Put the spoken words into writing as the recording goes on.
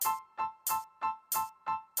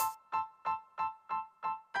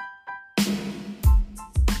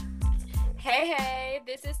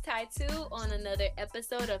this is Taitu on another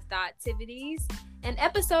episode of Thoughtivities, an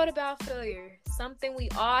episode about failure, something we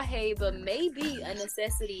all hate but may be a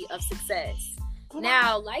necessity of success.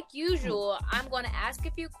 Now, like usual, I'm going to ask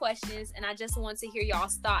a few questions and I just want to hear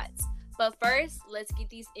y'all's thoughts. But first, let's get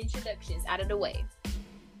these introductions out of the way.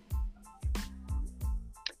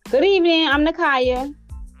 Good evening, I'm Nakaya.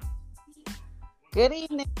 Good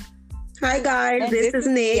evening. Hi guys, And this is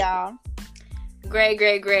Nick. y'all.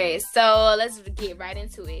 Great. So let's get right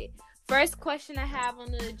into it. First question I have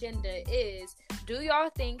on the agenda is, do y'all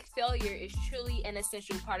think failure is truly an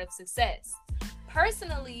essential part of success?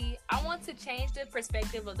 Personally, I want to change the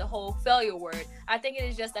perspective of the whole failure word. I think it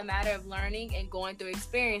is just a matter of learning and going through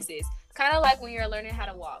experiences. Kind of like when you're learning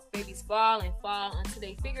how to walk. Babies fall and fall until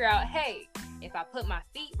they figure out, hey, if I put my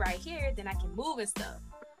feet right here, then I can move and stuff.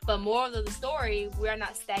 But moral of the story, we are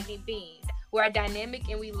not stagnant beings. We are dynamic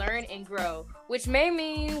and we learn and grow, which may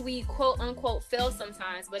mean we quote unquote fail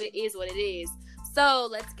sometimes, but it is what it is. So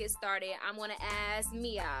let's get started. I'm going to ask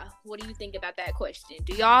Mia, what do you think about that question?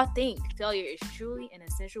 Do y'all think failure is truly an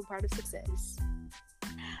essential part of success?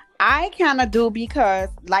 I kind of do because,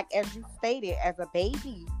 like as you stated, as a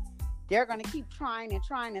baby, they're going to keep trying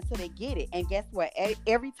until they get it. And guess what?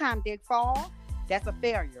 Every time they fall, that's a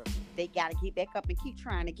failure. They got to get back up and keep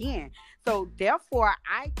trying again. So therefore,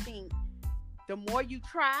 I think the more you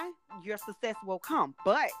try, your success will come.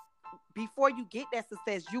 But before you get that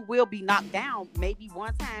success, you will be knocked down maybe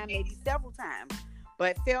one time, maybe several times.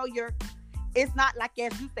 But failure, it's not like,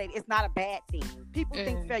 as you said, it's not a bad thing. People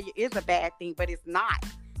think failure is a bad thing, but it's not.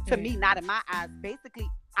 To me, not in my eyes. Basically,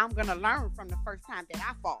 I'm going to learn from the first time that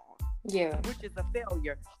I fall. Yeah. Which is a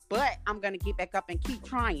failure. But I'm going to get back up and keep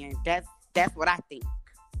trying. That's what I think.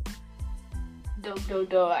 Dope.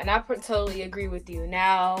 And I totally agree with you.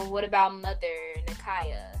 Now, what about Mother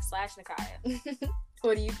Nakaya?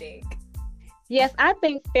 What do you think? Yes, I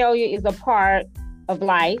think failure is a part of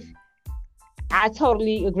life. I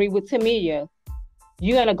totally agree with Tamia.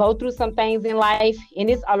 You're going to go through some things in life, and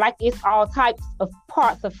it's all types of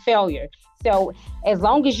parts of failure. So as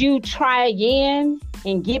long as you try again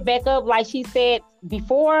and get back up, like she said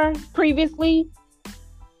previously,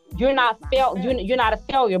 you're not you're not a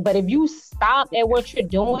failure. But if you stop at what you're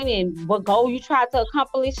doing and what goal you try to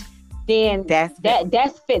accomplish, then that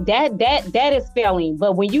is failing.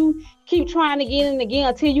 But when you keep trying again and again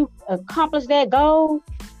until you accomplish that goal,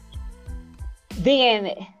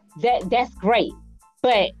 then that's great.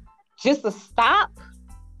 But just to stop,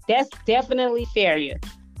 that's definitely failure.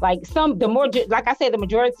 Like I said, the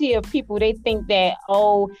majority of people, they think that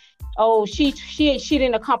she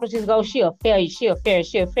didn't accomplish this goal, she a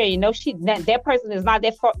failure. No, that person is not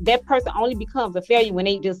that person only becomes a failure when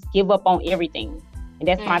they just give up on everything. And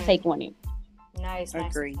that's my take on it. Nice.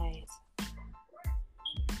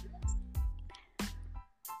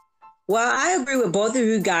 Well, I agree with both of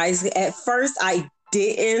you guys. At first, I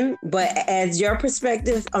didn't, but as your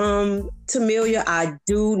perspective, Tamelia, I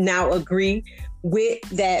do now agree with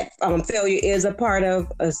that. Failure is a part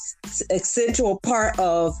of essential part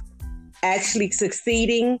of actually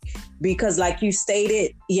succeeding, because like you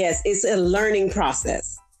stated, yes, it's a learning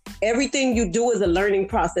process. Everything you do is a learning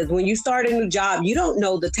process. When you start a new job, you don't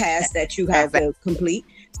know the task that you have to complete.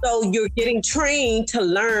 So you're getting trained to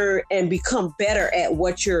learn and become better at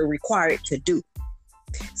what you're required to do.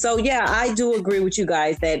 So yeah, I do agree with you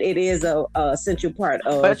guys that it is a essential part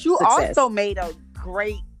of But you success. also made a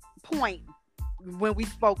great point when we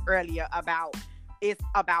spoke earlier about it's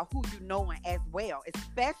about who you know as well,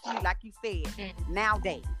 especially like you said,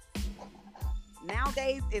 nowadays.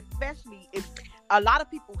 Nowadays, especially, if a lot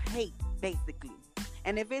of people hate, basically.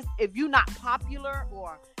 And if you're not popular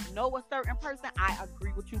or know a certain person, I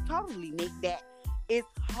agree with you totally, Nick, that it's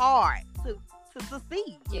hard to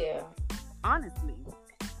succeed. Yeah. Honestly.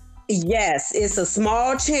 Yes, it's a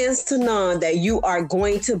small chance to none that you are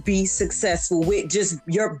going to be successful with just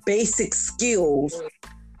your basic skills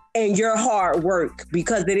and your hard work,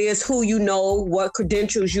 because it is who you know, what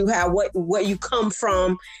credentials you have, what you come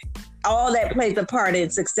from. All that plays a part in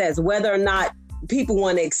success. Whether or not people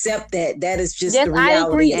want to accept that is just the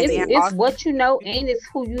reality. I agree. It's what you know and it's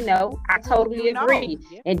who you know. I totally agree.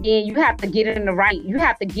 Yeah. And then you have to get in the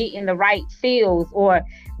right fields or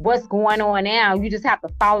what's going on now. You just have to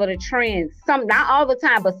follow the trends. Not all the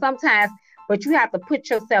time, but sometimes. But you have to put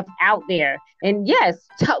yourself out there. And yes,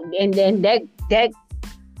 and then that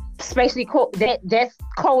especially that's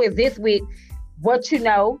coexists with what you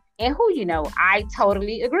know and who you know. I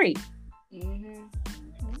totally agree.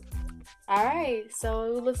 All right, so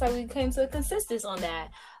it looks like we came to a consensus on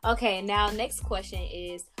that. Okay, now next question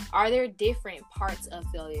is, are there different parts of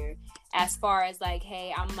failure? As far as like,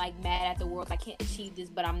 hey, I'm like mad at the world, I can't achieve this,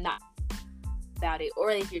 but I'm not about it.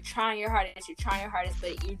 Or if you're trying your hardest,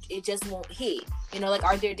 but it just won't hit. You know, like,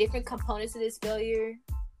 are there different components to this failure?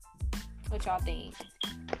 What y'all think?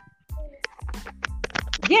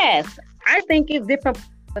 Yes, I think it's different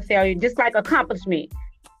for failure, just like accomplishment.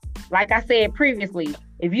 Like I said previously,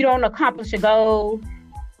 if you don't accomplish a goal,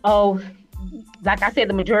 like I said,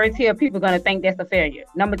 the majority of people are going to think that's a failure.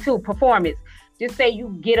 Number 2, performance. Just say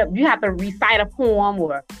you get up, you have to recite a poem,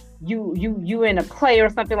 or you in a play or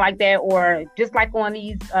something like that, or just like on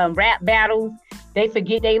these rap battles, they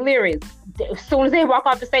forget their lyrics. As soon as they walk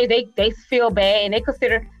off the stage, they feel bad, and they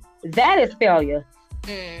consider that is failure.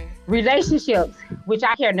 Relationships, which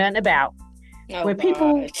I care nothing about. When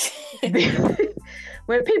people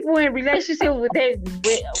in relationship with a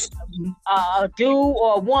dude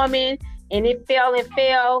or a woman, and it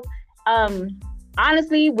fell,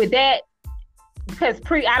 honestly, with that, because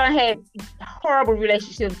I done had horrible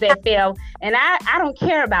relationships that fell, and I don't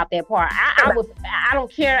care about that part. I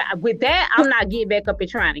don't care with that. I'm not getting back up and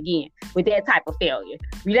trying again with that type of failure.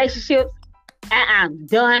 Relationships, I'm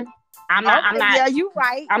done. I'm not. Yeah, you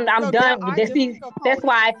right. I'm done with this. That's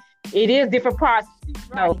why it is different parts.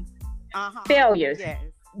 Right. Failures. Yes.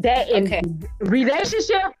 That in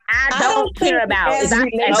relationship, I don't care about. If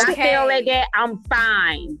I fail at that, I'm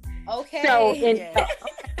fine. Okay. So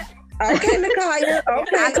Okay, Nakaya.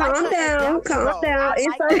 Okay, calm down.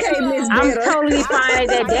 It's okay, Miss I'm Bitter. totally fine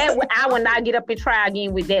at that. I will not get up and try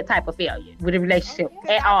again with that type of failure with a relationship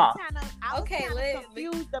at all. I was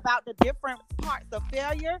confused about the different parts of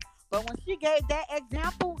failure, but when she gave that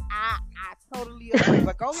example, I totally agree.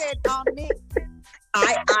 But go ahead, Nick.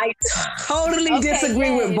 I totally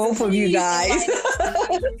disagree with both of you guys.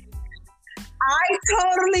 I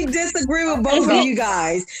totally disagree with both of you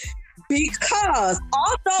guys. Because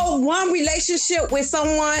although one relationship with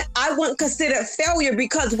someone I wouldn't consider failure,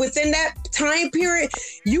 because within that time period,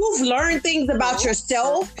 you've learned things about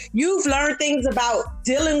yourself. You've learned things about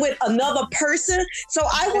dealing with another person. So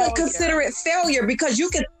I wouldn't consider it failure, because you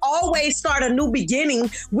can always start a new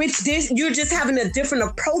beginning with this. You're just having a different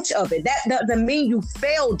approach of it. That doesn't mean you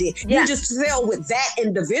failed it. You just failed with that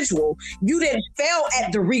individual. You didn't fail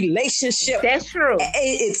at the relationship. That's true.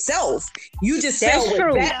 Itself. You just failed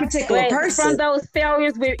with that particular person. From those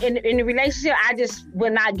failures in the relationship, I just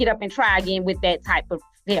will not get up and try again with that type of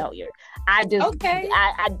failure.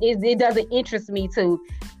 It doesn't interest me to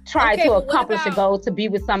try to accomplish a goal, to be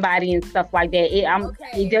with somebody and stuff like that. It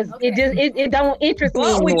don't interest me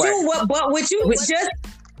anymore. But with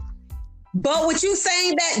you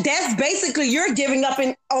saying that's basically you're giving up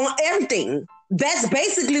on everything. That's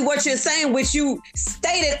basically what you're saying, which you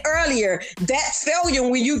stated earlier. That's failure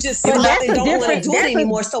when you just give up and don't want to do it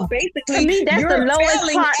anymore. So basically, to me, that's the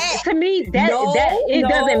lowest part. To me, it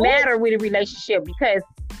doesn't matter with a relationship, because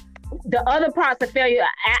the other parts of failure,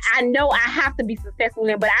 I know I have to be successful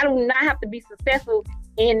in, but I do not have to be successful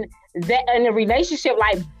in a relationship,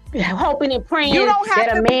 like hoping and praying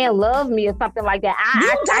that a man loves me or something like that.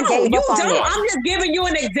 I gave up on that. I'm just giving you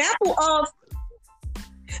an example of.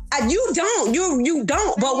 You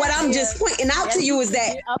don't. But what I'm just pointing out to you is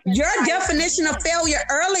that your definition of failure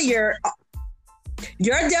earlier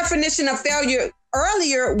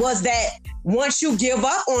was that once you give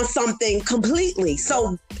up on something completely.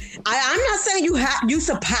 So I'm not saying you have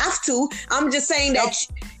to. I'm just saying that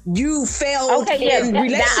you failed in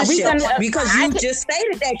relationships because you just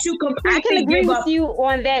stated that you completely I can agree give with up. you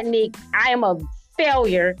on that, Nick. I am a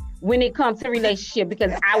failure when it comes to relationship,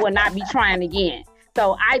 because I will not be trying again.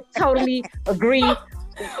 So I totally agree. Oh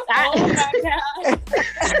my God.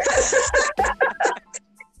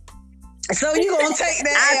 So you gonna take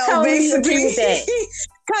that I L, totally agree with that.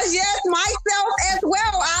 Because yes, myself as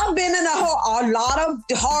well, I've been in a lot of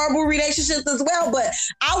horrible relationships as well, but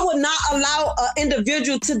I would not allow an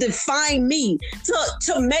individual to define me,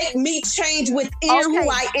 to make me change within who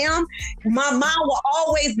I am. My mind will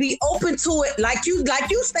always be open to it. Like you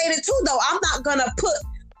stated too, though, I'm not gonna put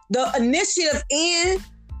the initiative in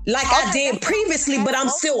like I did previously, but I'm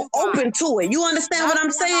still open to it. You understand what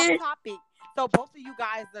I'm saying? So both of you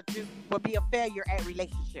guys would be a failure at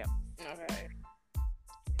relationship. Okay.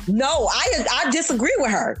 No, I disagree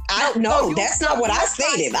with her. That's not what I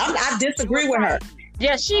stated. I disagree with her.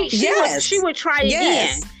 Yeah, she would try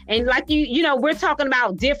again. And like we're talking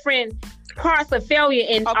about different parts of failure.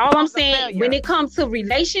 And all I'm saying, when it comes to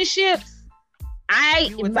relationships,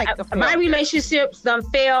 My relationships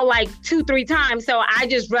fail like 2-3 times, so I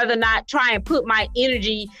just rather not try and put my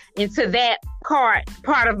energy into that part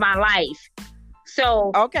of my life.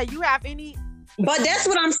 So okay, you have any? But that's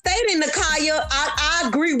what I'm stating, Nakaya. I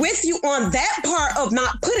agree with you on that part of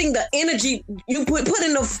not putting the energy. You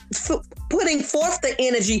putting forth the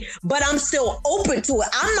energy, but I'm still open to it.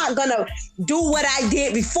 I'm not gonna do what I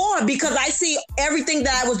did before because I see everything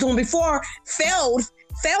that I was doing before failed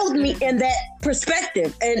me in that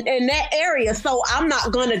perspective and in that area. So I'm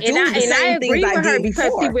not gonna do the same things I did before.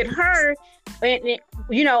 Because see, with her,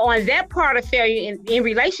 you know, on that part of failure in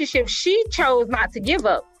relationships, she chose not to give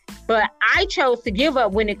up. But I chose to give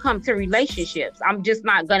up when it comes to relationships. I'm just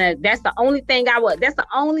not gonna. That's the only thing I would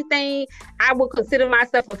consider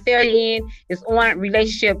myself a failure in is on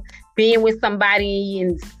relationship, being with somebody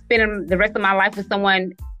and spending the rest of my life with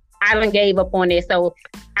someone. I done gave up on it, so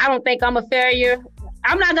I don't think I'm a failure.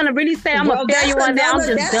 I'm not gonna really say I'm a failure on that.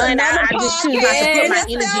 I'm just done. I just choose not to put my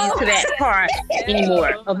energy into that part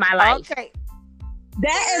anymore of my life. Okay.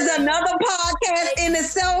 That is another podcast in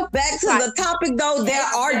itself. Back to the topic though, there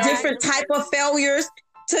are different type of failures.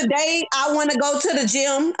 Today, I want to go to the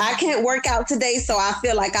gym. I can't work out today, so I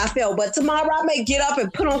feel like I failed. But tomorrow, I may get up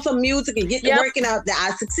and put on some music and get to working out that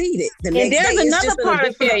I succeeded. And there's another part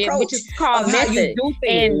of failure, which is called method.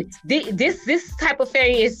 And this type of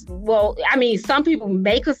failure is, well, I mean, some people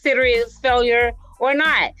may consider it as failure or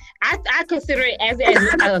not. I consider it as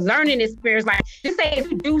a learning experience. Like, just say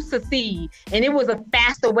if you do succeed and it was a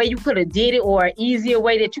faster way you could have did it or an easier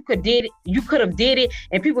way that you could have did it,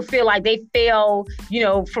 and people feel like they fail, you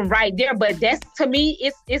know, from right there. But that's, to me,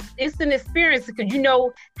 it's an experience because you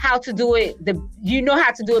know how to do it. You know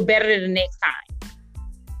how to do it better the next time.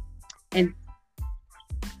 And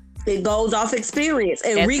it goes off experience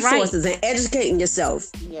and resources and educating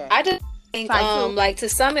yourself. Yeah. I just think, like, to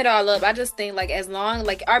sum it all up, I just think, like, as long,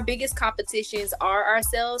 like, our biggest competitions are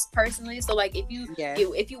ourselves personally. So, like, if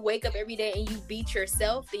you wake up every day and you beat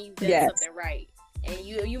yourself, then you've done something right. And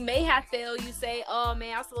you may have failed. You say, oh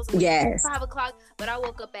man, I was supposed to wake up at 5 o'clock, but I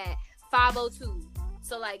woke up at 5:02.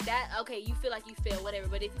 So like that, okay, you feel like you failed, whatever.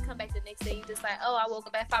 But if you come back the next day, you just like, oh, I woke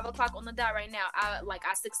up at 5 o'clock on the dot right now. I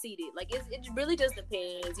succeeded. Like it really just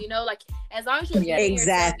depends, you know. Like as long as you're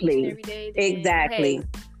exactly every day, then, exactly. Hey,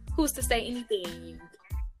 who's to say anything?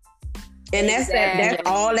 And that's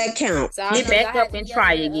all that counts. So get back up and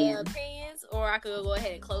try again. Opinions, or I could go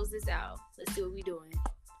ahead and close this out. Let's see what we're doing.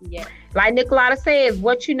 Yeah, like Nicolata says,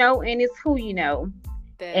 what you know and it's who you know.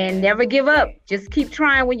 And never give up. Just keep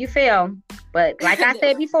trying when you fail. But like I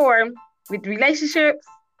said before, with relationships.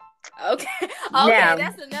 Okay.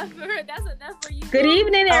 That's enough for you. Good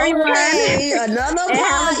evening, everyone. Okay. Another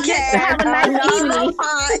podcast. Have a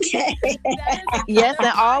nice evening. Yes,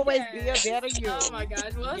 and always be a better you. Oh my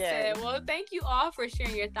gosh. Well said. Well, thank you all for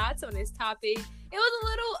sharing your thoughts on this topic. It was a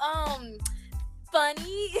little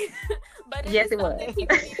funny, but yes, it was.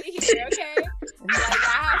 People need to hear, okay? Like,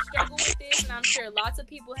 I have struggled with this, and I'm sure lots of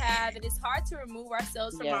people have. And it's hard to remove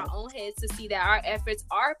ourselves from our own heads to see that our efforts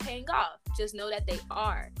are paying off. Just know that they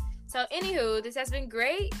are. So, anywho, this has been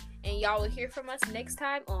great, and y'all will hear from us next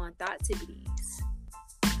time on Thoughtivities.